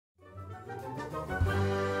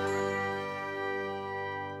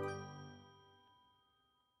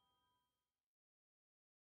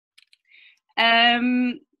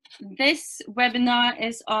This webinar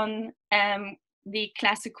is on the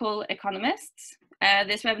classical economists.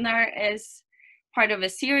 This webinar is part of a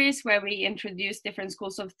series where we introduce different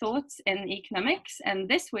schools of thought in economics. And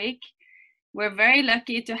this week, we're very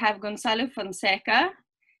lucky to have Gonçalo Fonseca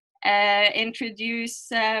introduce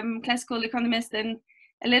classical economists in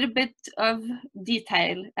a little bit of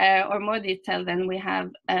detail, or more detail than we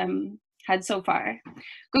have had so far.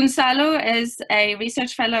 Gonçalo is a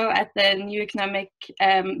research fellow at the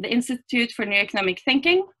the Institute for New Economic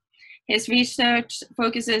Thinking. His research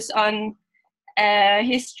focuses on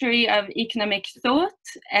history of economic thought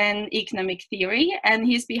and economic theory, and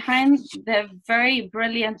he's behind the very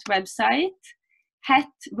brilliant website,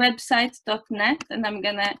 hetwebsite.net, and I'm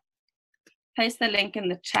gonna paste the link in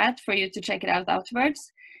the chat for you to check it out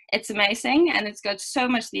afterwards. It's amazing, and it's got so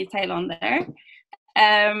much detail on there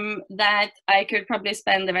that I could probably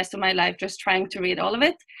spend the rest of my life just trying to read all of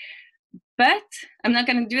it. But I'm not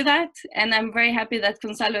going to do that, and I'm very happy that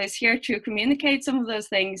Gonçalo is here to communicate some of those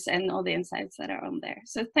things and all the insights that are on there.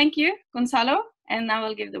 So thank you, Gonçalo, and now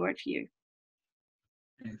I'll give the word to you.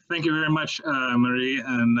 Thank you very much, Marie,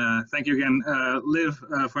 and thank you again, Liv,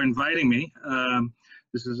 for inviting me.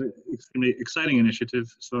 This is an extremely exciting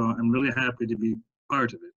initiative, so I'm really happy to be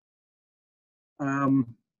part of it.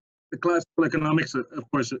 The classical economics,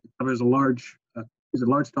 of course, covers is a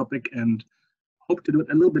large topic, and hope to do it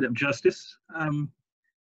a little bit of justice.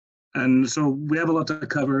 And so we have a lot to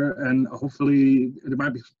cover, and hopefully there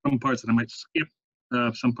might be some parts that I might skip,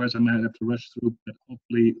 some parts I might have to rush through, but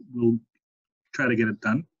hopefully we'll try to get it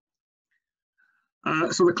done.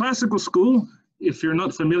 So the classical school, if you're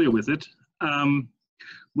not familiar with it,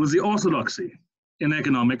 was the orthodoxy in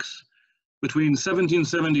economics between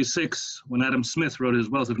 1776, when Adam Smith wrote his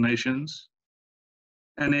Wealth of Nations,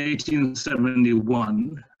 and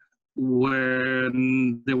 1871,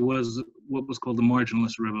 when there was what was called the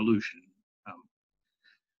marginalist revolution.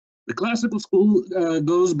 The classical school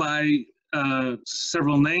goes by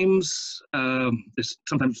several names. There's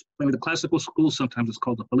sometimes the classical school, sometimes it's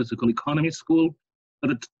called the political economy school,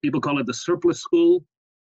 but people call it the surplus school.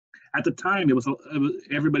 At the time,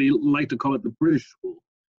 everybody liked to call it the British school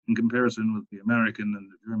in comparison with the American and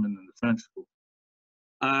the German and the French school.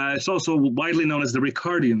 It's also widely known as the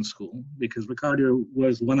Ricardian school, because Ricardo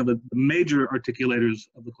was one of the major articulators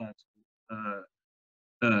of the classical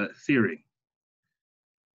theory.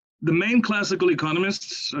 The main classical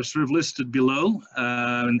economists are sort of listed below,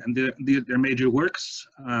 and their major works.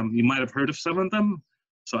 You might have heard of some of them.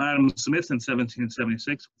 So Adam Smith in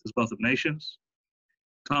 1776 with his Wealth of Nations.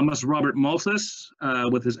 Thomas Robert Malthus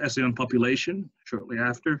with his Essay on Population shortly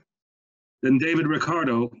after. Then David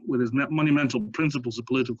Ricardo with his monumental Principles of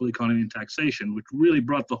Political Economy and Taxation, which really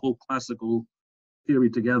brought the whole classical theory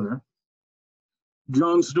together.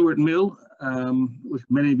 John Stuart Mill, which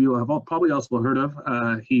many of you have probably also heard of,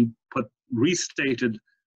 he restated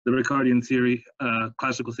the Ricardian theory,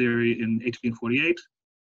 classical theory in 1848.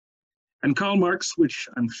 And Karl Marx, which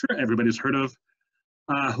I'm sure everybody's heard of,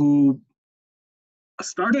 who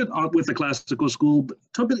started out with the classical school, but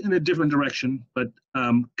took it in a different direction, but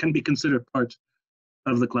can be considered part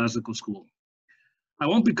of the classical school. I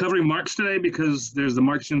won't be covering Marx today because there's the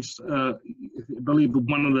Marxians, I believe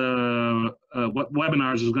one of the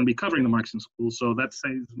webinars is going to be covering the Marxian school, so that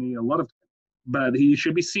saves me a lot of time. But he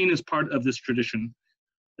should be seen as part of this tradition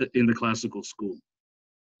in the classical school.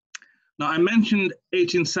 Now, I mentioned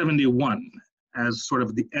 1871 as sort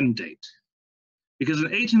of the end date, because in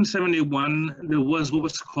 1871, there was what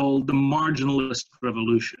was called the marginalist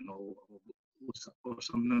revolution, or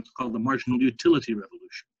something that's called the marginal utility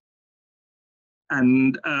revolution.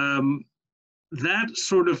 And that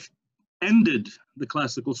sort of ended the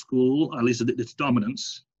classical school, at least its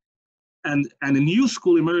dominance. And a new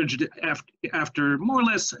school emerged after more or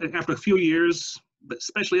less, after a few years, but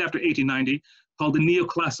especially after 1890, called the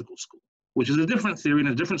neoclassical school, which is a different theory and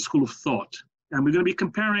a different school of thought. And we're going to be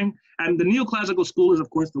comparing, and the neoclassical school is, of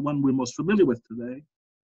course, the one we're most familiar with today,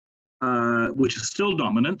 which is still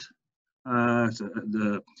dominant.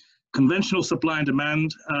 The conventional supply and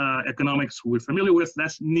demand economics we're familiar with,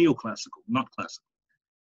 that's neoclassical, not classical.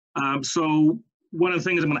 So one of the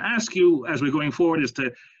things I'm going to ask you as we're going forward is to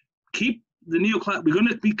keep the neoclassical, we're going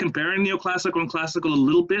to be comparing neoclassical and classical a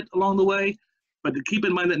little bit along the way, but to keep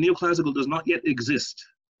in mind that neoclassical does not yet exist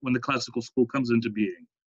when the classical school comes into being.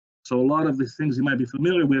 So a lot of the things you might be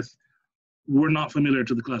familiar with were not familiar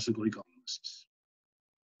to the classical economists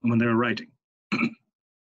when they were writing.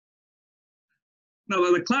 Now,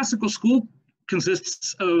 the classical school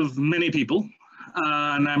consists of many people,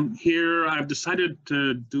 and I've decided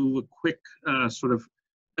to do a quick sort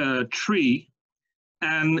of tree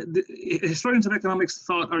And the historians of economics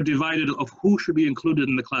thought are divided of who should be included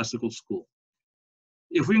in the classical school.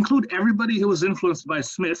 If we include everybody who was influenced by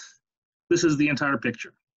Smith, this is the entire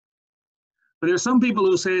picture. But there are some people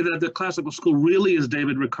who say that the classical school really is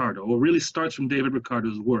David Ricardo, or really starts from David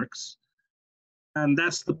Ricardo's works. And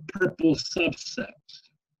that's the purple subset.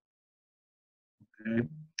 Okay.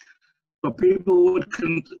 So people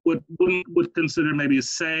would consider maybe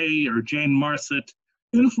Say or Jane Marthet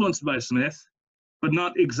influenced by Smith, but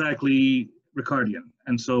not exactly Ricardian.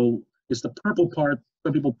 And so it's the purple part.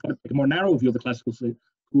 Some people put a more narrow view of the classical school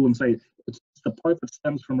and say it's the part that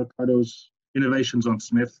stems from Ricardo's innovations on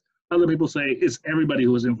Smith. Other people say it's everybody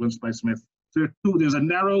who was influenced by Smith. So there's a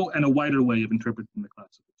narrow and a wider way of interpreting the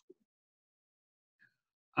classical school.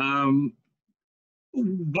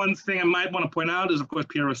 One thing I might want to point out is, of course,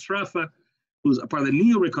 Piero Sraffa, who's a part of the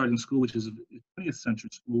Neo-Ricardian school, which is a 20th century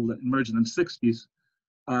school that emerged in the 60s,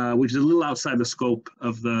 which is a little outside the scope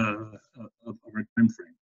of our time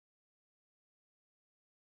frame.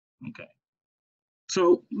 Okay,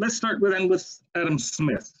 so let's start with Adam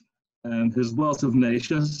Smith and his Wealth of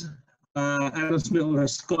Nations. Adam Smith was a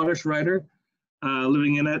Scottish writer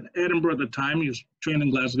living in Edinburgh at the time. He was trained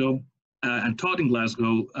in Glasgow and taught in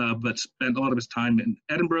Glasgow, but spent a lot of his time in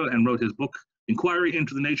Edinburgh and wrote his book, Inquiry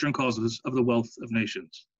into the Nature and Causes of the Wealth of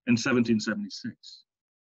Nations, in 1776.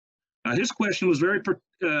 His question was very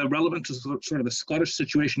relevant to sort of the Scottish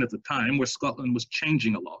situation at the time, where Scotland was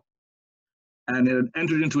changing a lot, and it had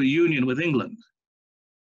entered into a union with England.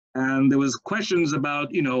 And there was questions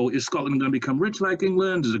about, is Scotland going to become rich like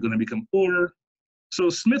England? Is it going to become poor? So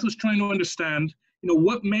Smith was trying to understand,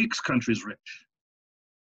 what makes countries rich?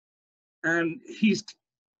 And he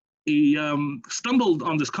stumbled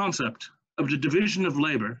on this concept of the division of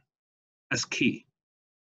labor as key.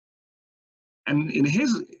 And he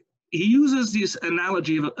uses this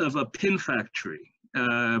analogy of a pin factory,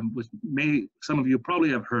 which some of you probably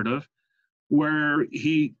have heard of, where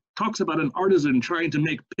he talks about an artisan trying to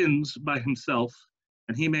make pins by himself,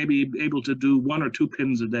 and he may be able to do 1 or 2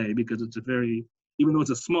 pins a day because even though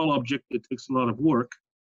it's a small object, it takes a lot of work.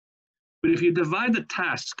 But if you divide the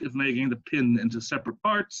task of making the pin into separate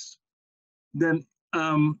parts, then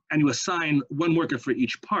and you assign 1 worker for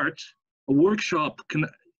each part, a workshop can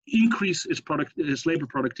increase its labor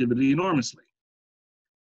productivity enormously.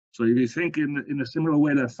 So if you think in a similar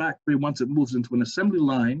way that a factory, once it moves into an assembly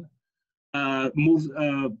line,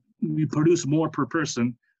 you produce more per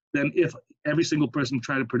person than if every single person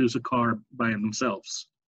tried to produce a car by themselves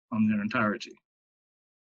on their entirety.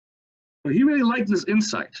 So he really liked this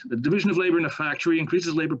insight. The division of labor in a factory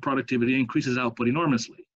increases labor productivity, increases output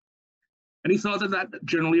enormously. And he thought that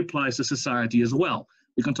generally applies to society as well.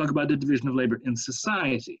 We can talk about the division of labor in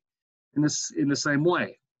society in the same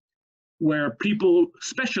way, where people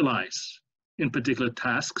specialize in particular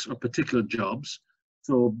tasks or particular jobs.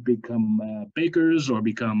 So become bakers or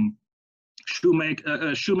become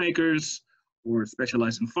shoemakers or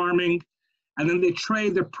specialize in farming, and then they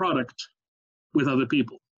trade their product with other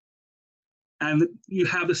people. And you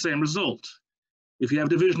have the same result. If you have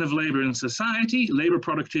division of labor in society, labor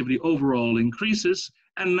productivity overall increases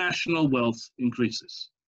and national wealth increases.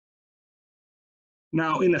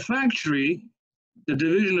 Now, in a factory, the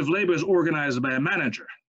division of labor is organized by a manager.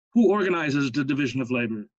 Who organizes the division of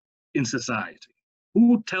labor in society?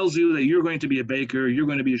 Who tells you that you're going to be a baker, you're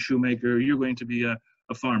going to be a shoemaker, you're going to be a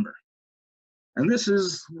farmer? And this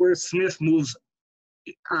is where Smith moves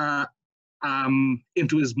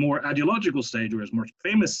into his more ideological stage, or his more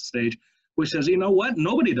famous stage, which says, you know what?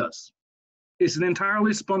 Nobody does. It's an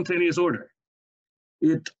entirely spontaneous order.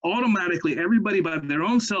 It automatically, everybody by their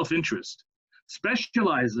own self-interest,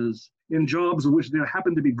 specializes in jobs which they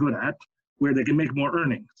happen to be good at, where they can make more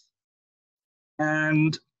earnings.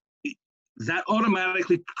 And that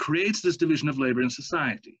automatically creates this division of labor in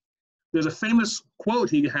society. There's a famous quote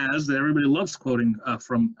he has that everybody loves quoting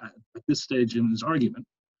from at this stage in his argument.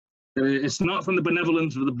 It's not from the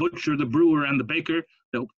benevolence of the butcher, the brewer, and the baker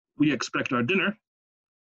that we expect our dinner,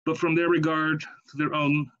 but from their regard to their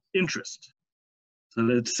own interest. So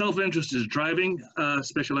that self-interest is driving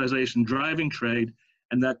specialization, driving trade,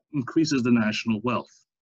 and that increases the national wealth.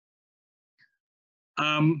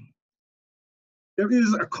 There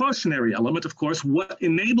is a cautionary element, of course. What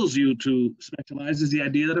enables you to specialize is the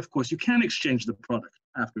idea that, of course, you can exchange the product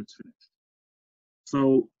after it's finished.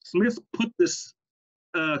 So Smith put this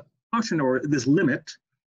caution, or this limit,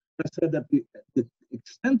 that said that the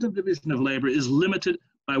extent of division of labor is limited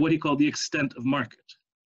by what he called the extent of market,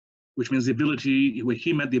 which means the ability, what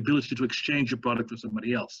he meant the ability to exchange your product with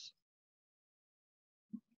somebody else.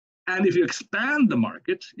 And if you expand the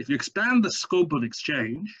market, if you expand the scope of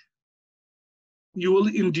exchange, you will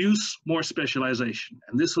induce more specialization.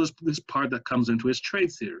 And this was this part that comes into his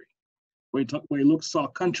trade theory, where he saw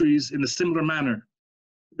countries in a similar manner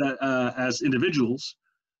that as individuals,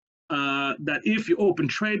 that if you open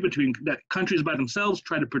trade between that countries by themselves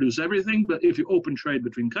try to produce everything, but if you open trade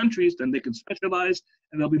between countries, then they can specialize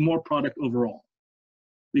and there'll be more product overall.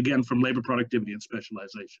 Again, from labor productivity and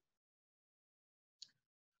specialization.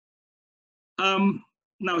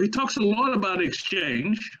 Now he talks a lot about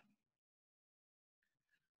exchange,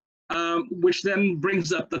 which then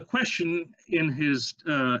brings up the question in his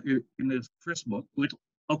first book, which,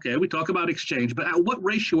 okay, we talk about exchange, but at what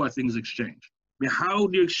ratio are things exchanged? I mean, how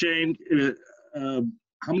do you exchange, how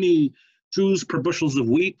many Jews per bushels of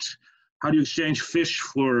wheat? How do you exchange fish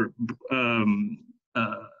for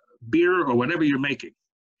beer or whatever you're making?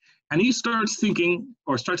 And he starts thinking,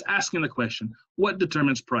 or starts asking the question, what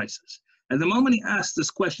determines prices? And the moment he asks this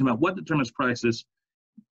question about what determines prices,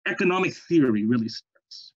 economic theory really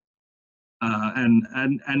starts.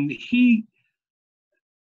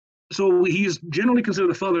 So he's generally considered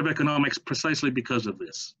the father of economics precisely because of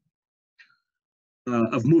this,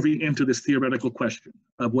 of moving into this theoretical question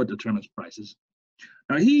of what determines prices.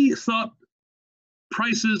 Now he thought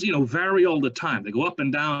prices, vary all the time. They go up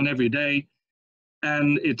and down every day,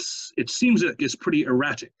 and it seems that it's pretty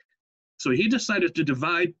erratic. So he decided to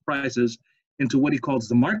divide prices into what he calls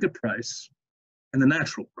the market price and the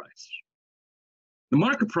natural price. The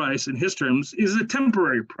market price, in his terms, is a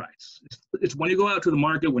temporary price. It's when you go out to the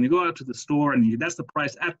market, when you go out to the store, and that's the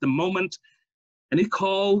price at the moment. And he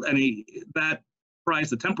called that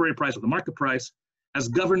price, the temporary price or the market price, as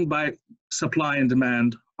governed by supply and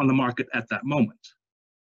demand on the market at that moment.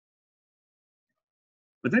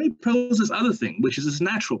 But then he posed this other thing, which is this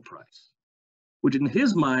natural price, which in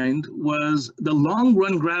his mind was the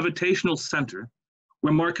long-run gravitational center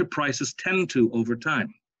where market prices tend to over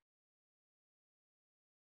time.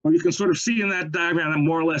 Well, you can sort of see in that diagram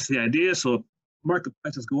more or less the idea. So market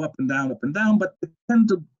prices go up and down, but they tend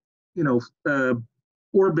to,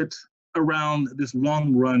 orbit around this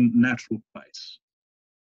long-run natural price.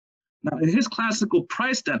 Now, in his classical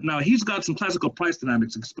price, now he's got some classical price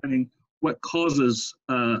dynamics explaining what causes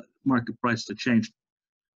market price to change.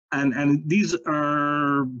 And these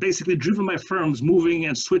are basically driven by firms moving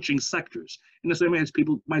and switching sectors in the same way as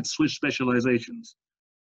people might switch specializations.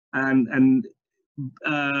 And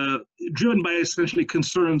driven by essentially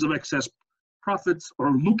concerns of excess profits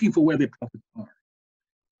or looking for where their profits are.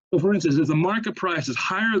 So for instance, if the market price is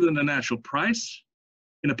higher than the natural price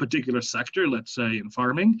in a particular sector, let's say in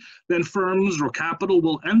farming, then firms or capital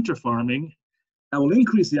will enter farming and will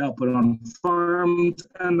increase the output on farms,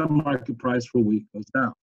 and the market price for wheat goes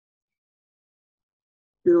down.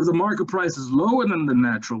 If the market price is lower than the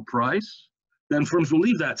natural price, then firms will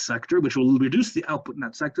leave that sector, which will reduce the output in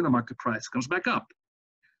that sector, and the market price comes back up.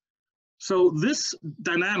 So this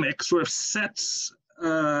dynamic sort of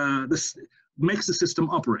makes the system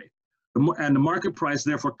operate, and the market price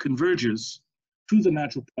therefore converges to the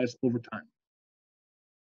natural price over time.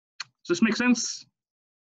 Does this make sense?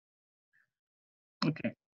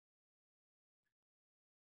 Okay.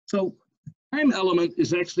 So time element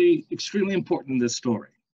is actually extremely important in this story.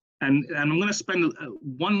 And I'm going to spend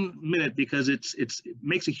 1 minute because it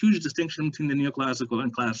makes a huge distinction between the neoclassical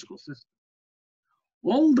and classical system.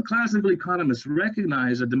 All the classical economists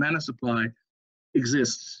recognize that demand and supply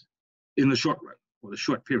exists in the short run, or the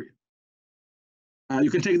short period.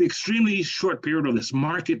 You can take the extremely short period, or this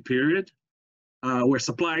market period, where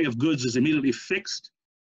supply of goods is immediately fixed.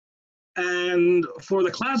 And for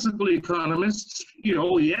the classical economists,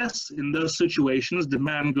 yes, in those situations,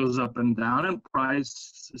 demand goes up and down and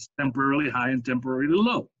price is temporarily high and temporarily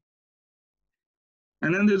low.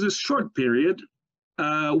 And then there's this short period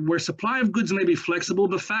where supply of goods may be flexible,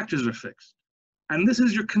 but factors are fixed. And this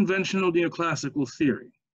is your conventional neoclassical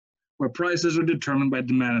theory, where prices are determined by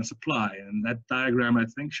demand and supply. And that diagram, I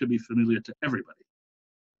think, should be familiar to everybody.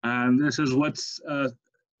 And this is what the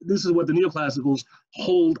neoclassicals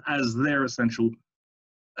hold as their essential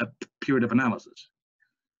period of analysis.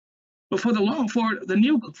 But for the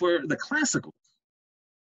classicals,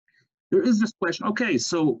 there is this question, okay,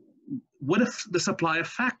 so what if the supply of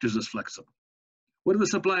factors is flexible? What if the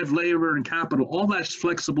supply of labor and capital, all that's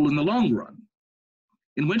flexible in the long run?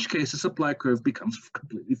 In which case the supply curve becomes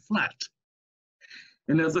completely flat.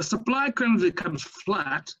 And if the supply curve becomes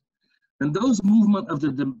flat, then those movement of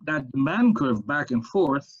that demand curve back and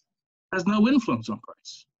forth has no influence on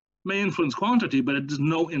price. It may influence quantity, but it has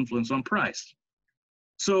no influence on price.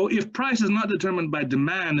 So if price is not determined by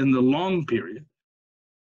demand in the long period,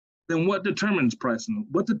 then what determines price?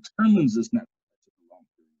 What determines this net price in the long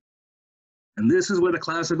period? And this is where the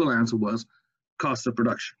classical answer was cost of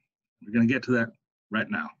production. We're going to get to that right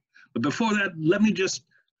now. But before that, let me just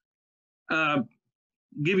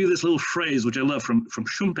give you this little phrase, which I love from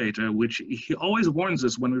Schumpeter, which he always warns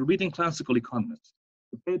us when we're reading classical economists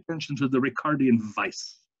to pay attention to the Ricardian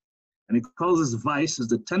vice. And he calls this vice as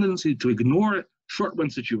the tendency to ignore short-run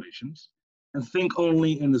situations and think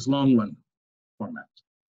only in this long-run format.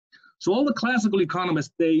 So all the classical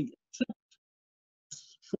economists, they accept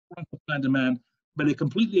short-run supply and demand, but they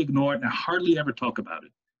completely ignore it and hardly ever talk about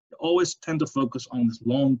it. They always tend to focus on this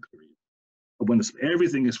long period of when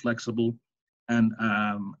everything is flexible, and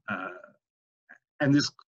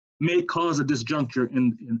this may cause a disjuncture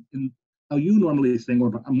in how you normally think,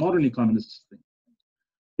 or a modern economist think,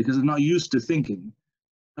 because they're not used to thinking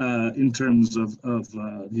in terms of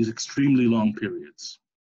these extremely long periods.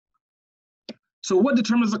 So what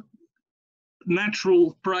determines the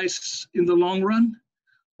natural price in the long run?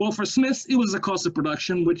 Well, for Smith, it was the cost of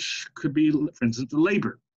production, which could be, for instance, the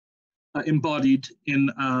labor embodied in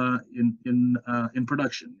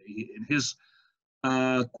production. In his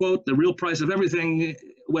quote, the real price of everything,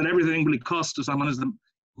 what everything really costs to someone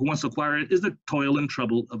who wants to acquire it, is the toil and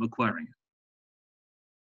trouble of acquiring it.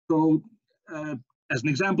 So, as an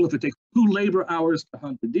example, if it takes 2 labor hours to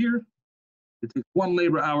hunt a deer, it takes 1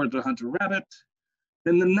 labor hour to hunt a rabbit,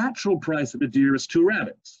 then the natural price of a deer is 2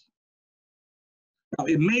 rabbits. Now,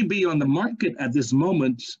 it may be on the market at this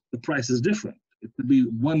moment, the price is different. It could be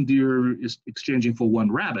 1 deer is exchanging for 1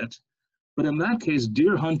 rabbit, but in that case,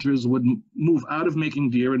 deer hunters would move out of making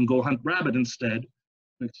deer and go hunt rabbit instead,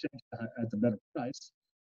 in exchange at the better price.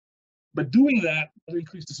 But doing that will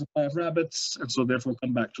increase the supply of rabbits, and so therefore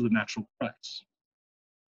come back to the natural price.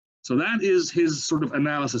 So that is his sort of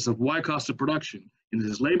analysis of why cost of production, in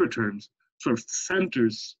his labor terms, sort of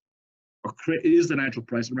centers or is the natural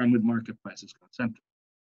price around when market prices center.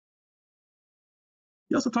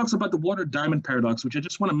 He also talks about the water-diamond paradox, which I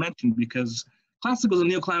just want to mention because classicals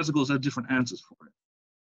and neoclassicals have different answers for it.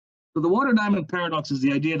 So the water-diamond paradox is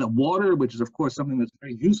the idea that water, which is of course something that's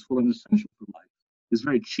very useful and essential for life, is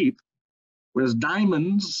very cheap, whereas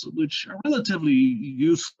diamonds, which are relatively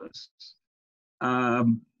useless, are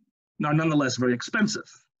nonetheless very expensive.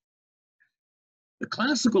 The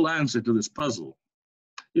classical answer to this puzzle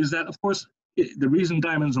is that, of course, the reason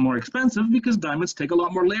diamonds are more expensive because diamonds take a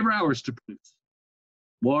lot more labor hours to produce.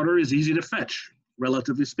 Water is easy to fetch,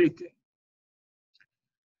 relatively speaking.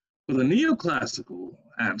 So the neoclassical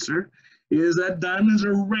answer is that diamonds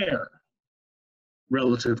are rare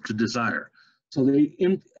relative to desire. So they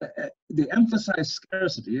emphasize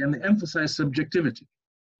scarcity and they emphasize subjectivity,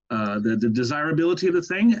 the desirability of the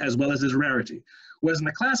thing as well as its rarity. Whereas in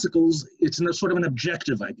the classicals, it's sort of an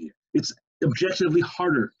objective idea. It's objectively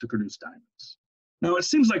harder to produce diamonds. Now, it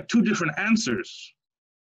seems like 2 different answers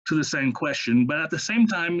to the same question, but at the same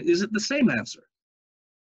time, is it the same answer?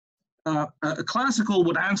 A classical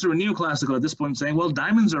would answer a neoclassical at this point saying, well,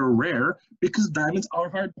 diamonds are rare because diamonds are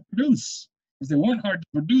hard to produce. If they weren't hard to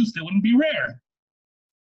produce, they wouldn't be rare.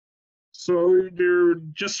 So you're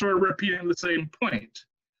just sort of repeating the same point.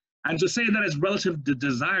 And to say that it's relative to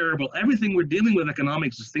desirable, everything we're dealing with in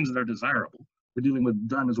economics is things that are desirable. We're dealing with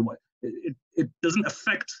diamonds or what. It doesn't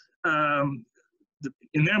affect,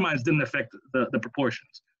 in their minds, didn't affect the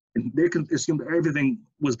proportions. And they can assume that everything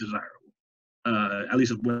was desirable, at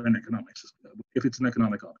least when economics, if it's an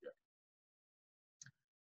economic object.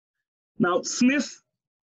 Now, Smith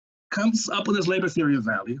comes up with his labor theory of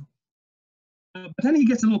value, but then he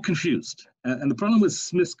gets a little confused. And the problem with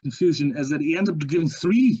Smith's confusion is that he ends up giving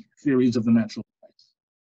 3 theories of the natural price.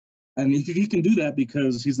 And he can do that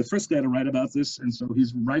because he's the first guy to write about this, and so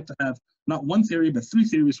he's right to have not 1 theory, but 3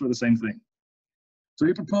 theories for the same thing. So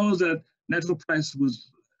he proposed that natural price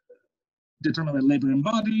was determined by labor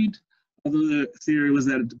embodied. Other theory was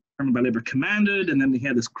that it determined by labor commanded, and then he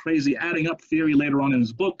had this crazy adding up theory later on in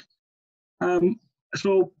his book.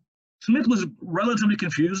 So Smith was relatively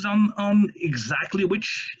confused on exactly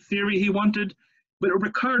which theory he wanted, but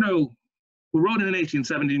Ricardo, who wrote it in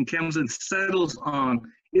 1817, comes and settles on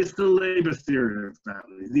it's the labor theory of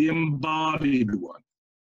value, the embodied one,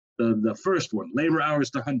 the first one, labor hours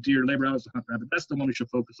to hunt deer, labor hours to hunt rabbit. That's the one we should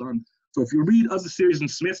focus on. So if you read other theories in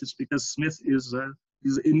Smith, it's because Smith is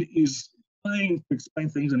he's trying to explain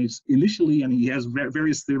things, and he has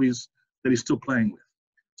various theories that he's still playing with.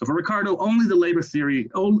 So for Ricardo, only the labor theory,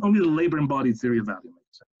 only the labor embodied theory of value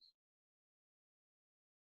makes sense.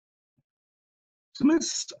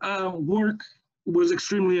 Smith's work was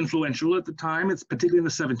extremely influential at the time, it's particularly in the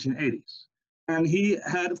 1780s. And he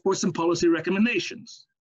had, of course, some policy recommendations.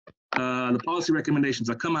 The policy recommendations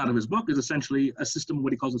that come out of his book is essentially a system,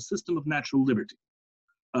 what he calls a system of natural liberty,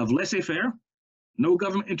 of laissez-faire, No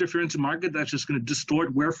government interference in market. That's just going to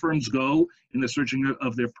distort where firms go in the searching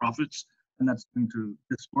of their profits, and that's going to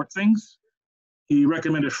distort things. He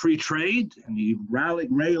recommended free trade, and he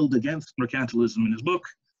railed against mercantilism in his book.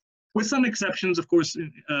 With some exceptions, of course,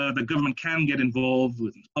 the government can get involved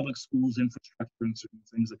with public schools, infrastructure, and certain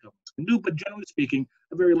things that governments can do, but generally speaking,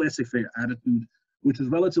 a very laissez-faire attitude, which is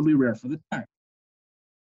relatively rare for the time.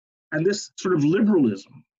 And this sort of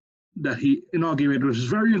liberalism that he inaugurated was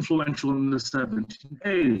very influential in the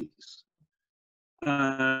 1780s.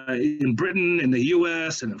 In Britain, in the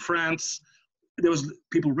US, and in France,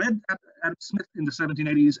 people read Adam Smith in the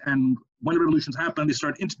 1780s, and when the revolutions happened,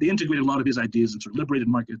 they integrated a lot of his ideas and sort of liberated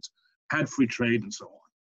markets, had free trade, and so on.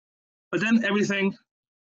 But then everything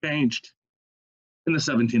changed in the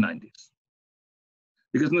 1790s.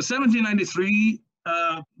 Because in the 1793,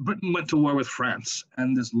 Britain went to war with France,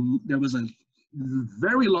 and there was a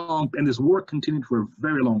very long, and this war continued for a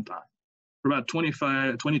very long time, for about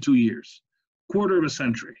 22 years, quarter of a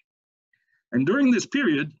century. And during this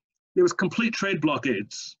period, there was complete trade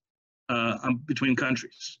blockades between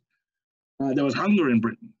countries. There was hunger in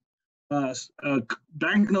Britain.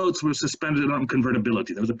 Banknotes were suspended on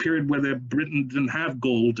convertibility. There was a period where Britain didn't have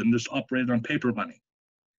gold and just operated on paper money.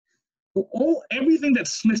 Everything that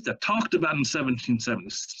Smith talked about in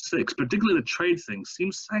 1776, particularly the trade thing,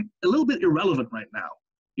 seems like a little bit irrelevant right now.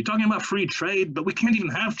 You're talking about free trade, but we can't even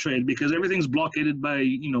have trade because everything's blockaded by,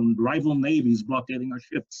 rival navies blockading our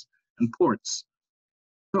ships and ports.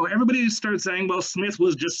 So everybody started saying, well, Smith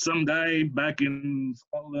was just some guy back in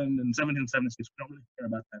Scotland in 1776. We don't really care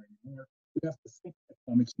about that anymore. We have to think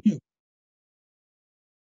economics new.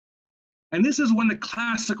 And this is when the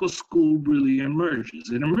classical school really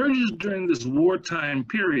emerges. It emerges during this wartime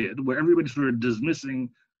period where everybody's sort of dismissing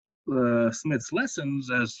Smith's lessons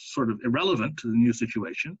as sort of irrelevant to the new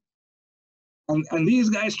situation. And these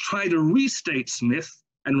guys try to restate Smith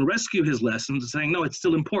and rescue his lessons, saying, no, it's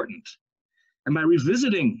still important. And by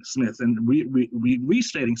revisiting Smith and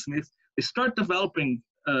restating Smith, they start developing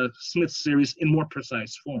Smith's series in more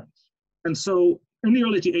precise forms. And so in the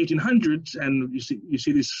early 1800s, and you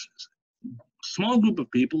see this small group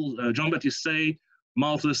of people, Jean-Baptiste Say,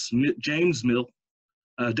 Malthus, James Mill,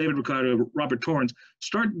 David Ricardo, Robert Torrens,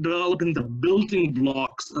 start developing the building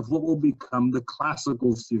blocks of what will become the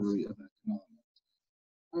classical theory of economics.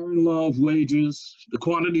 Iron law of wages, the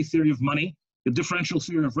quantity theory of money, the differential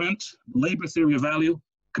theory of rent, the labor theory of value,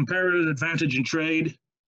 comparative advantage in trade,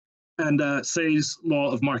 and Say's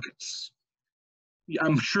law of markets.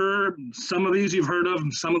 I'm sure some of these you've heard of,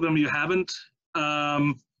 and some of them you haven't,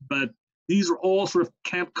 but these are all sort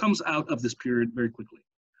of comes out of this period very quickly.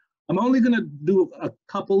 I'm only going to do a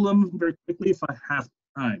couple of them very quickly if I have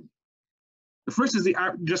time. The first is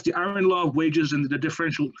just the iron law of wages and the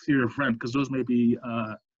differential theory of rent, because those may be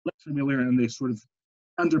less familiar and they sort of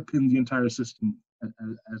underpin the entire system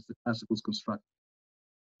as the classicals construct.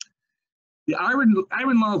 The iron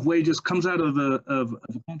law of wages comes out of a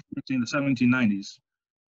controversy in the 1790s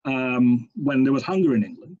when there was hunger in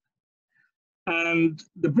England. And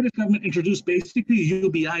the British government introduced basically a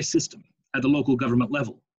UBI system at the local government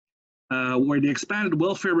level, where they expanded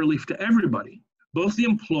welfare relief to everybody. Both the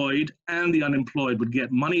employed and the unemployed would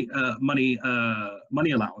get money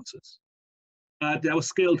allowances. That was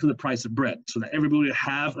scaled to the price of bread, so that everybody would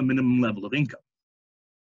have a minimum level of income.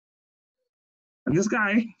 And this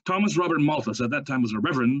guy, Thomas Robert Malthus, at that time was a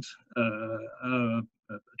reverend, a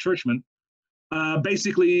churchman,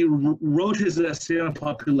 basically wrote his essay on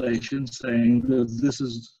population, saying that this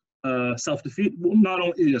is self-defeat. Not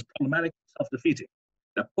only is it problematic, self-defeating.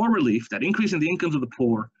 That poor relief, that increase in the incomes of the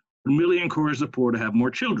poor, would merely encourage the poor to have more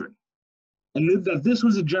children. And that this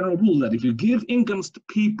was a general rule, that if you give incomes to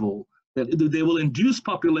people, that they will induce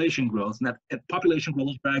population growth, and that population growth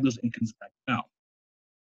will drag those incomes back down.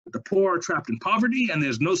 The poor are trapped in poverty, and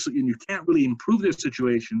there's no, and you can't really improve their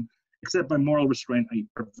situation except by moral restraint,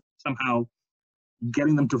 somehow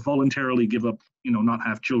getting them to voluntarily give up, not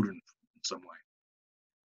have children in some way.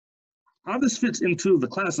 How this fits into the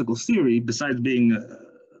classical theory, besides being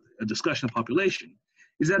a discussion of population,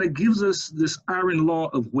 is that it gives us this iron law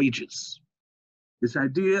of wages, this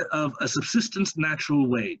idea of a subsistence natural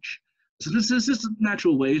wage. So this subsistence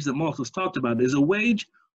natural wage that Malthus talked about is a wage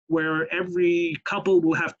where every couple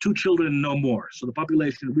will have 2 children and no more. So the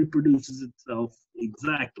population reproduces itself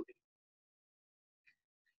exactly.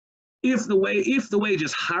 If the wage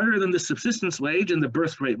is higher than the subsistence wage, and the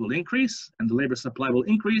birth rate will increase, and the labor supply will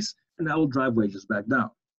increase, and that will drive wages back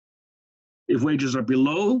down. If wages are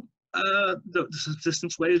below the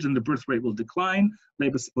subsistence wage, then the birth rate will decline,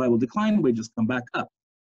 labor supply will decline, wages come back up.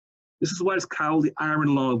 This is why it's called the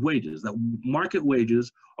iron law of wages, that market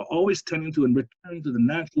wages are always tending to return to the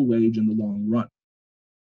natural wage in the long run.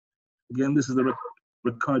 Again, this is the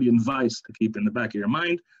Ricardian vice to keep in the back of your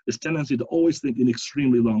mind, this tendency to always think in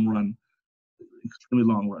extremely long run way.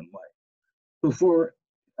 So for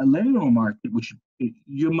a labor market, which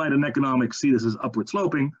you might in economics see this as upward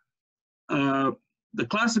sloping, the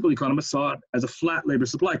classical economists saw it as a flat labor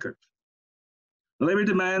supply curve. The labor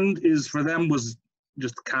demand is, for them, was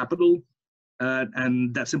just capital,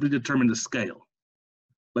 and that simply determined the scale.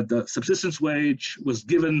 But the subsistence wage was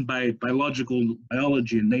given by biology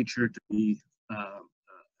and nature to be a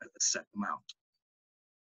set amount.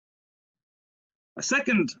 A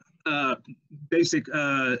second basic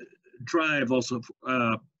drive, also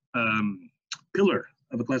pillar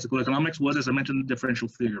of the classical economics, was, as I mentioned, the differential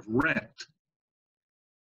theory of rent.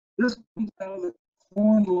 This comes out of the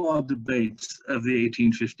Corn Law debates of the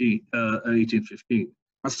 1815.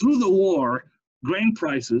 Now, through the war, grain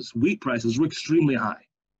prices, wheat prices, were extremely high.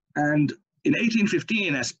 And in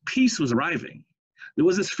 1815, as peace was arriving, there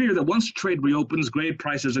was this fear that once trade reopens, grain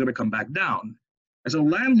prices are going to come back down. And so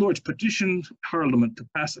landlords petitioned Parliament to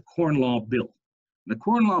pass a Corn Law Bill. The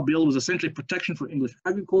Corn Law Bill was essentially protection for English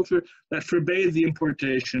agriculture that forbade the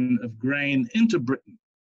importation of grain into Britain,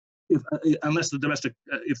 unless the domestic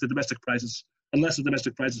prices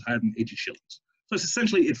higher than 80 shillings. So it's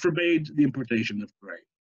essentially, it forbade the importation of grain.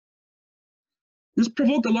 This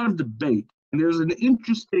provoked a lot of debate, and there's an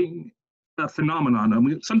interesting phenomenon, and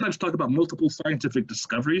we sometimes talk about multiple scientific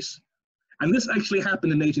discoveries, and this actually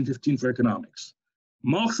happened in 1815 for economics.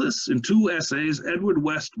 Malthus, in 2 essays, Edward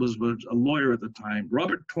West was a lawyer at the time,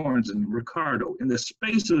 Robert Torrens and Ricardo, in the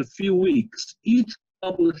space of a few weeks, each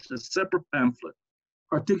published a separate pamphlet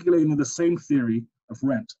articulating the same theory of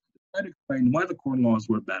rent, to try to explain why the Corn Laws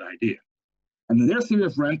were a bad idea. And their theory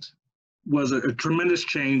of rent was a tremendous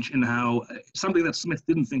change in how, something that Smith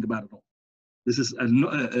didn't think about at all. This is a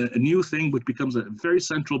new thing which becomes a very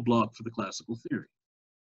central block for the classical theory.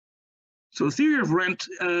 So the theory of rent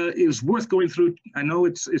is worth going through. I know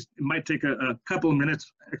it might take a couple of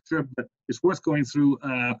minutes extra, but it's worth going through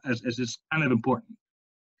as it's kind of important.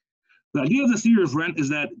 The idea of the theory of rent is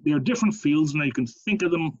that there are different fields, and you can think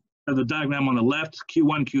of them as the diagram on the left,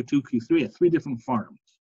 Q1, Q2, Q3, at 3 different farms.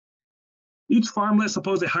 Each farm, let's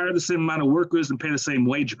suppose they hire the same amount of workers and pay the same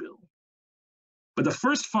wage bill. But the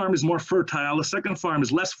first farm is more fertile, the second farm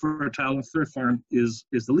is less fertile, and the third farm is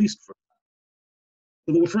the least fertile.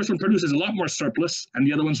 So the first one produces a lot more surplus, and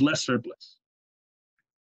the other one's less surplus.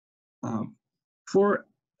 For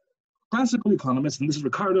classical economists, and this is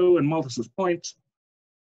Ricardo and Malthus's point,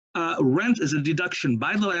 rent is a deduction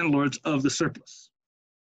by the landlords of the surplus.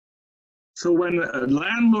 So when a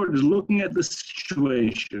landlord is looking at the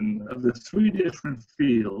situation of the 3 different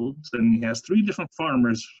fields, and he has 3 different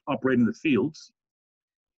farmers operating the fields,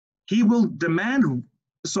 he will demand,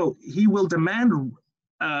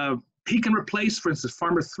 he can replace, for instance,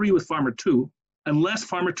 farmer 3 with farmer 2, unless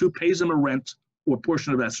farmer 2 pays him a rent or a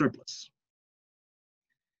portion of that surplus.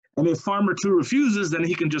 And if farmer 2 refuses, then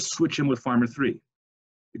he can just switch him with farmer 3,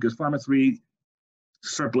 because farmer 3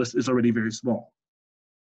 surplus is already very small.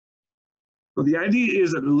 So the idea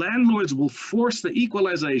is that landlords will force the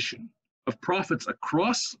equalization of profits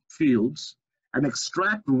across fields and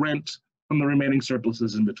extract rent from the remaining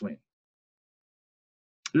surpluses in between.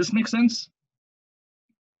 Does this make sense?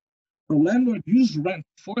 The landlord used rent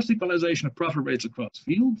to force equalization of profit rates across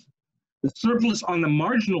fields. The surplus on the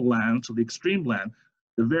marginal land, so the extreme land,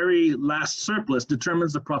 the very last surplus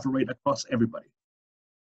determines the profit rate across everybody.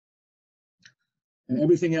 And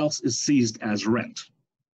everything else is seized as rent.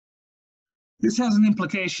 This has an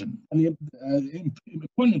implication, and the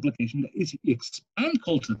important implication that if you expand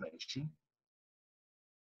cultivation,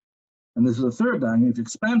 and this is the third diagram, if you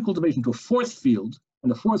expand cultivation to a 4th field,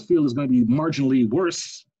 and the 4th field is going to be marginally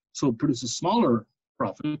worse, so it produces smaller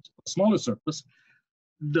profit, a smaller surplus,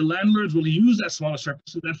 the landlords will use that smaller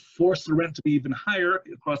surplus to then force the rent to be even higher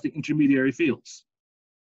across the intermediary fields,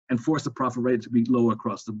 and force the profit rate to be lower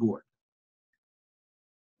across the board.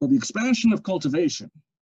 So the expansion of cultivation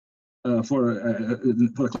for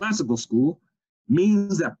the classical school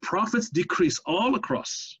means that profits decrease all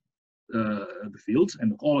across the fields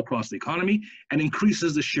and all across the economy, and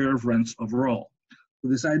increases the share of rents overall. So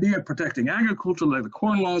this idea of protecting agriculture, like the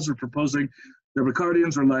Corn Laws are proposing, the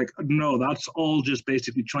Ricardians are like, no, that's all just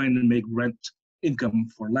basically trying to make rent income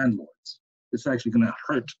for landlords. It's actually going to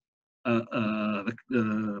hurt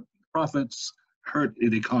the profits, hurt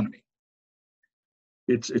the economy.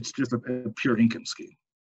 It's just a pure income scheme.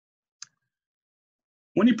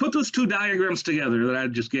 When you put those two diagrams together that I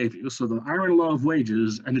just gave you, so the iron law of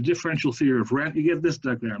wages and the differential theory of rent, you get this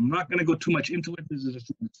diagram. I'm not going to go too much into it. This is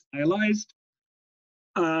just stylized.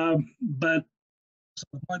 But so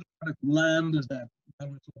the marginal product of land is that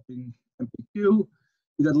sloping MPQ.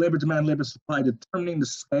 You got labor demand, labor supply determining the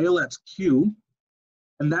scale, that's Q.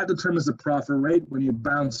 And that determines the profit rate when you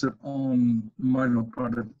bounce it on marginal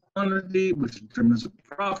product quantity, which determines the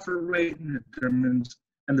profit rate and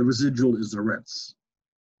the residual is the rents.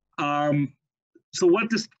 So what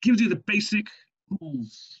this gives you the basic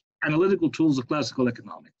tools, analytical tools of classical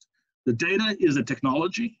economics. The data is a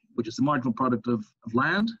technology, which is the marginal product of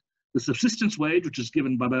land, the subsistence wage, which is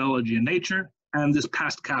given by biology and nature, and this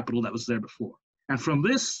past capital that was there before. And from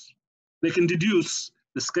this, they can deduce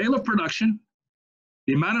the scale of production,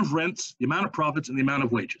 the amount of rents, the amount of profits, and the amount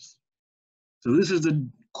of wages. So this is the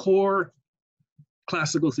core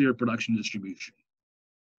classical theory of production distribution.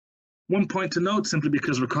 One point to note, simply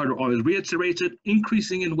because Ricardo always reiterates it,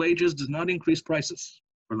 increasing in wages does not increase prices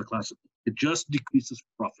for the classical. It just decreases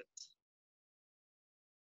profits.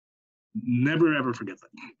 Never ever forget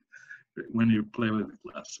that when you play with the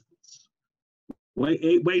classicals.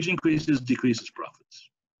 Wage increases, decreases profits.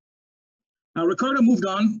 Now, Ricardo moved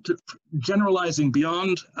on to generalizing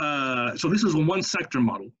beyond, so this is a one sector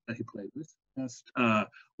model that he played with. Just,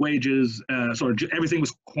 wages, everything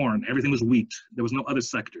was corn, everything was wheat. There was no other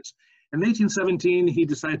sectors. In 1817, he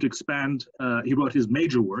decided to expand, he wrote his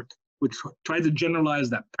major work, which tried to generalize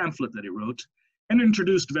that pamphlet that he wrote and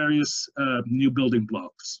introduced various new building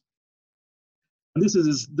blocks. And this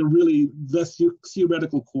is the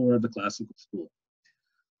theoretical core of the classical school.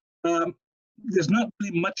 There's not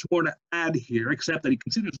really much more to add here, except that he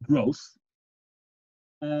considers growth,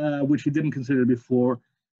 which he didn't consider before.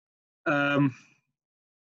 I'm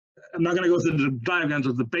not going to go through the diagrams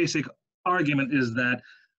of the basic argument is that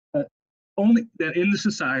in the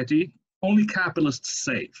society, only capitalists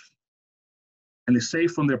save, and they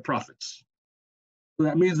save from their profits. So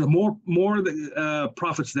that means the more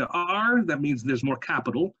profits there are, that means there's more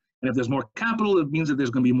capital, and if there's more capital, it means that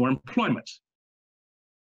there's going to be more employment.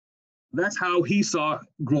 That's how he saw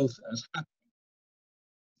growth as happening.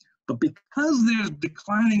 But because there's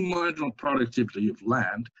declining marginal productivity of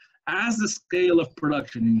land, as the scale of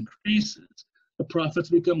production increases, the profits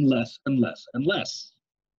become less and less and less.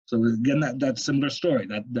 So again, that similar story,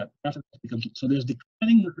 that profit becomes, so there's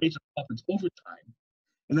declining rates of profits over time,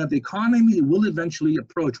 and that the economy will eventually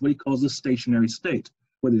approach what he calls the stationary state,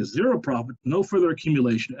 where there's zero profit, no further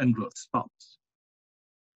accumulation, and growth stops.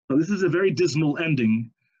 So this is a very dismal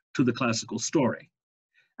ending to the classical story.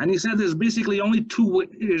 And he said there's basically only two ways.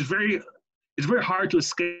 It's very hard to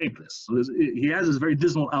escape this. So he has this very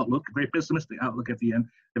dismal outlook, very pessimistic outlook at the end.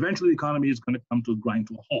 Eventually the economy is going to come to a grind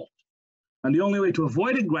to a halt. And the only way to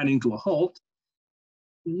avoid it grinding to a halt,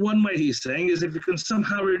 one way he's saying, is if you can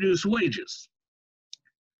somehow reduce wages.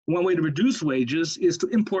 One way to reduce wages is to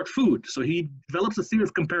import food. So he develops a theory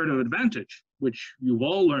of comparative advantage, which you've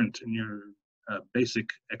all learned in your basic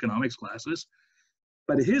economics classes.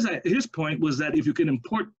 But his point was that if you can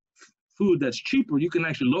import food that's cheaper, you can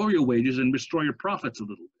actually lower your wages and restore your profits a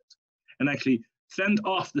little bit, and actually fend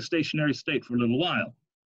off the stationary state for a little while.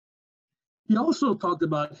 He also talked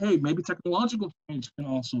about, hey, maybe technological change can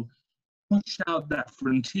also push out that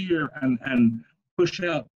frontier and push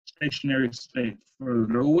out stationary state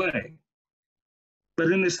further away.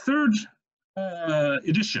 But in his third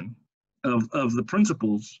edition of the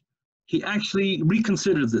Principles, he actually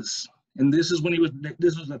reconsidered this. And this is when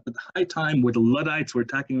this was at the high time where the Luddites were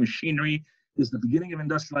attacking machinery. This is the beginning of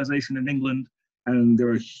industrialization in England, and there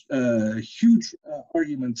were huge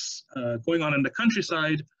arguments going on in the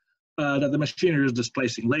countryside that the machinery is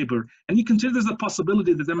displacing labor. And he considers the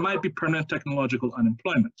possibility that there might be permanent technological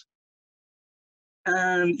unemployment.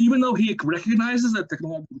 And even though he recognizes that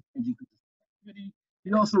technological change increases productivity,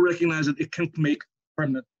 he also recognizes that it can make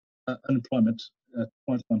permanent unemployment,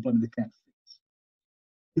 unemployment they can't.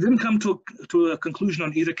 He didn't come to a conclusion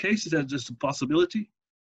on either case. He said just a possibility,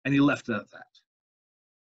 and he left it at that.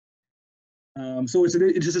 So it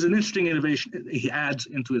just is an interesting innovation he adds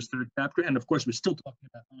into his third chapter. And of course, we're still talking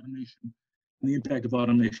about automation and the impact of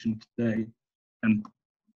automation today, and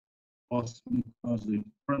possibly causing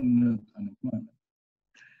permanent unemployment.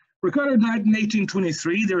 Ricardo died in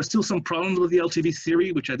 1823. There were still some problems with the LTV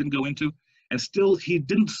theory, which I didn't go into, and still he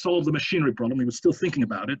didn't solve the machinery problem. He was still thinking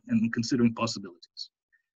about it and considering possibilities.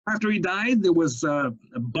 After he died, there was a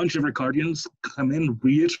bunch of Ricardians come in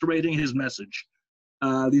reiterating his message.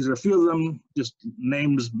 These are a few of them, just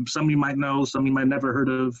names, some you might know, some you might never heard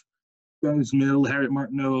of. James Mill, Harriet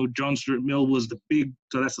Martineau, John Stuart Mill was the big,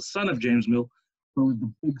 so that's the son of James Mill, who was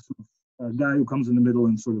the big sort a guy who comes in the middle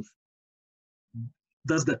and sort of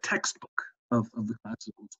does the textbook of the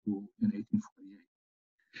classical school in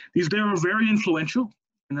 1848. They are very influential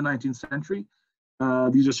in the 19th century.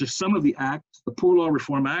 These are just some of the acts. The Poor Law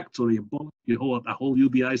Reform Act, so they abolished the whole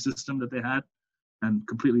UBI system that they had and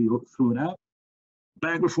completely threw it out.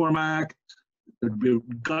 Bank Reform Act,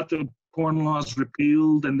 got the Corn Laws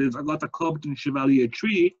repealed, and they've got the Cobden Chevalier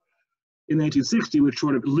Treaty in 1860, which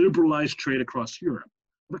sort of liberalized trade across Europe.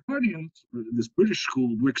 The Ricardians, this British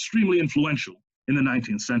school, were extremely influential in the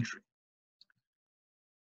 19th century.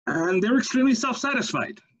 And they were extremely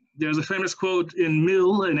self-satisfied. There's a famous quote in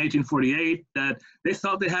Mill in 1848 that they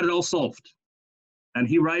thought they had it all solved. And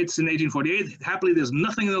he writes in 1848, happily there's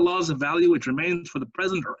nothing in the laws of value which remains for the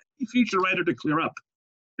present or any future writer to clear up.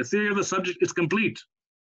 The theory of the subject is complete.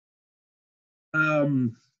 Of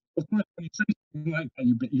course, when you say something like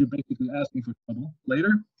that, you're basically asking for trouble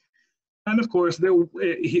later. And of course,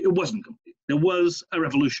 it wasn't complete. There was a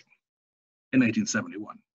revolution in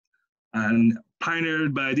 1871. And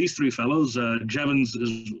pioneered by these three fellows, Jevons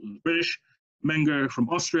is British, Menger from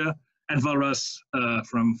Austria, and Walras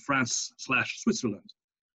from France/Switzerland,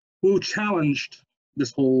 who challenged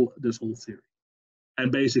this whole theory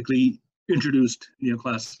and basically introduced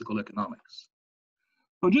neoclassical economics.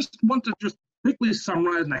 So I just want to quickly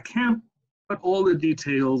summarize, and I can't put all the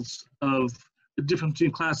details of the difference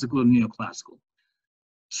between classical and neoclassical.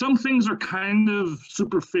 Some things are kind of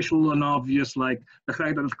superficial and obvious, like the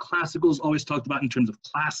fact that classicals always talked about in terms of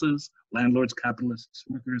classes, landlords, capitalists,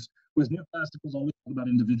 workers, whereas neoclassicals always talk about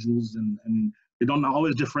individuals, and they don't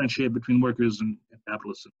always differentiate between workers and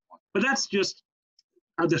capitalists and so on. But that's just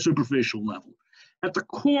at the superficial level. At the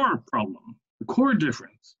core problem, the core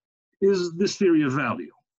difference is this theory of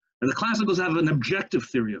value. And the classicals have an objective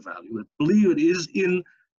theory of value, that believe it is in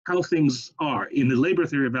how things are. In the labor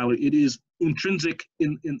theory of value, it is intrinsic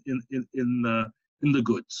in the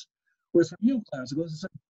goods. Whereas for neoclassicals, it's a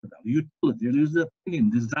value utility. It is the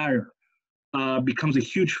opinion, desire becomes a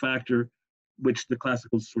huge factor, which the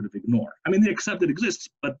classicals sort of ignore. I mean, they accept it exists,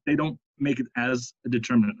 but they don't make it as a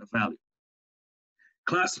determinant of value.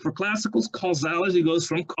 For classicals, causality goes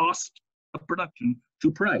from cost of production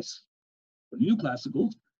to price. For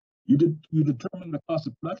neoclassicals, you determine the cost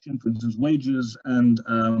of production, for instance, wages and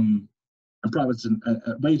profits and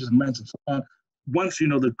wages and rents and so on, once you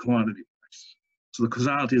know the commodity price. So the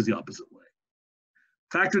causality is the opposite way.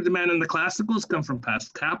 Factor demand in the classicals come from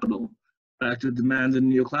past capital. Factor demand in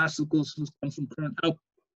neoclassicals comes from current output.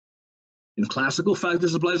 In classical, factor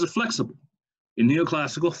supplies are flexible. In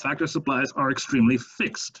neoclassical, factor supplies are extremely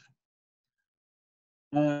fixed.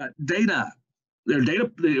 The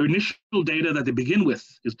initial data that they begin with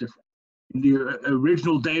is different. In the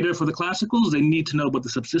original data for the classicals, they need to know what the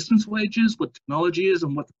subsistence wage is, what technology is,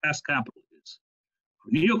 and what the past capital is.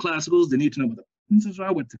 For neoclassicals, they need to know what the preferences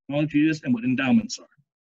are, what technology is, and what endowments are.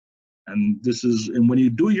 And when you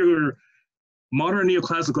do your modern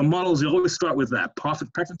neoclassical models, you always start with that: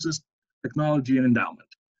 profit, preferences, technology, and endowment.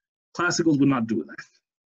 Classicals would not do that.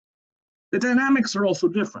 The dynamics are also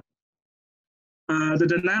different.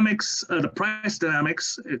 The price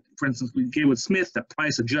dynamics, for instance, we gave with Smith, that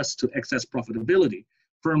price adjusts to excess profitability,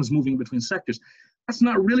 firms moving between sectors. That's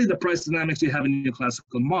not really the price dynamics you have in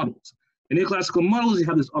neoclassical models. In neoclassical models, you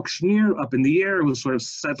have this auctioneer up in the air who sort of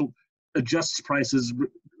adjusts prices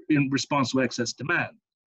in response to excess demand.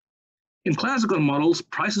 In classical models,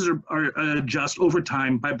 prices are adjust over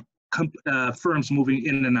time by firms moving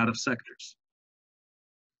in and out of sectors.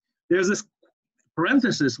 There's this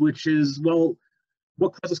parenthesis, which is, well,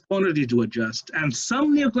 what causes quantity to adjust? And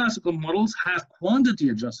some neoclassical models have quantity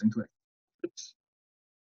adjusting to excess.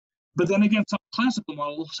 But then again, some classical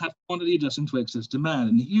models have quantity adjusting to excess demand.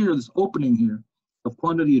 And here, this opening here of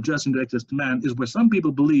quantity adjusting to excess demand is where some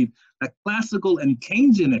people believe that classical and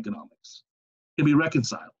Keynesian economics can be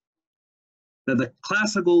reconciled. That the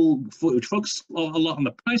classical, which focuses a lot on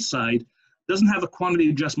the price side, doesn't have a quantity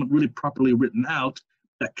adjustment really properly written out,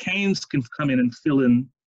 that Keynes can come in and fill in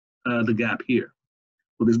the gap here.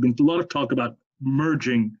 So there's been a lot of talk about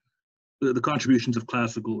merging the contributions of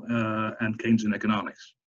classical and Keynesian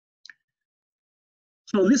economics.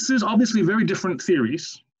 So this is obviously very different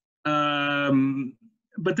theories,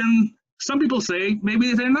 but then some people say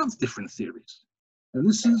maybe they're not different theories. And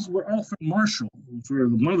this is where Alfred Marshall,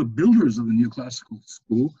 one of the builders of the neoclassical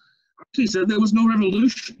school, actually said there was no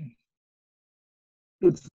revolution.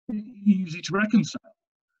 It's easy to reconcile.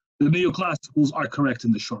 The neoclassicals are correct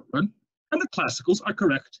in the short run, and the classicals are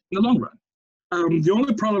correct in the long run. The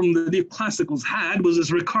only problem the neoclassicals had was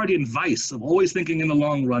this Ricardian vice of always thinking in the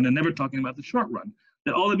long run and never talking about the short run.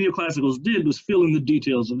 That all the neoclassicals did was fill in the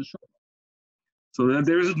details of the short So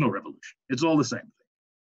there is no revolution. It's all the same thing.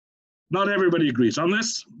 Not everybody agrees on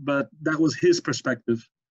this, but that was his perspective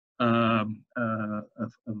of how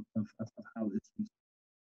it's.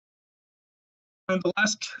 And the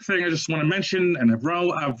last thing I just want to mention, and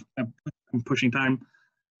I'm pushing time,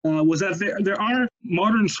 was that there are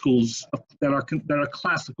modern schools that are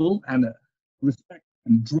classical and respect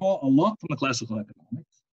and draw a lot from the classical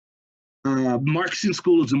economics. Marxian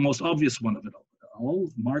school is the most obvious one of it all.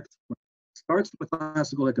 Marx starts with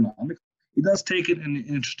classical economics. He does take it in an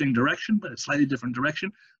interesting direction, but a slightly different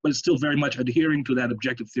direction, but it's still very much adhering to that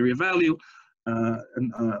objective theory of value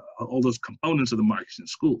and all those components of the Marxian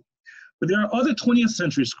school. But there are other 20th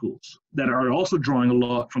century schools that are also drawing a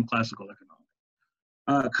lot from classical economics.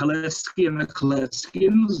 Kalecki and the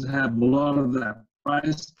Kaleckians have a lot of that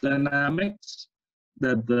price dynamics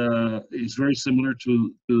that is very similar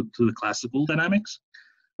to the classical dynamics.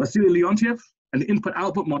 Vasily Leontiev and the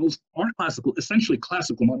input-output models are essentially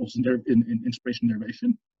classical models in inspiration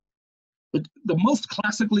derivation. But the most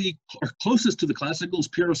classically, or closest to the classical, is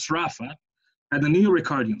Piero Sraffa at the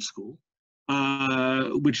Neo-Ricardian school,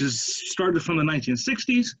 which is started from the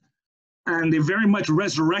 1960s, and they're very much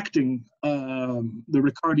resurrecting the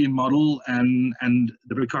Ricardian model and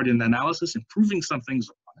the Ricardian analysis, improving some things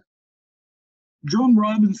upon it. Joan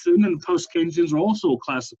Robinson and post-Keynesians are also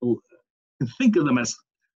classical. You can think of them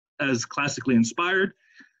as classically inspired.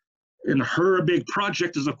 And her big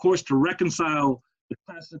project is, of course, to reconcile the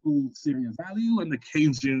classical theory of value and the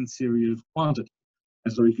Keynesian theory of quantity.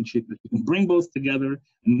 And so you can bring both together,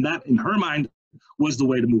 and that, in her mind, was the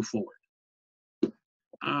way to move forward.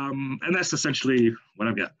 And that's essentially what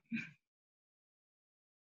I've got.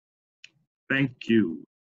 Thank you.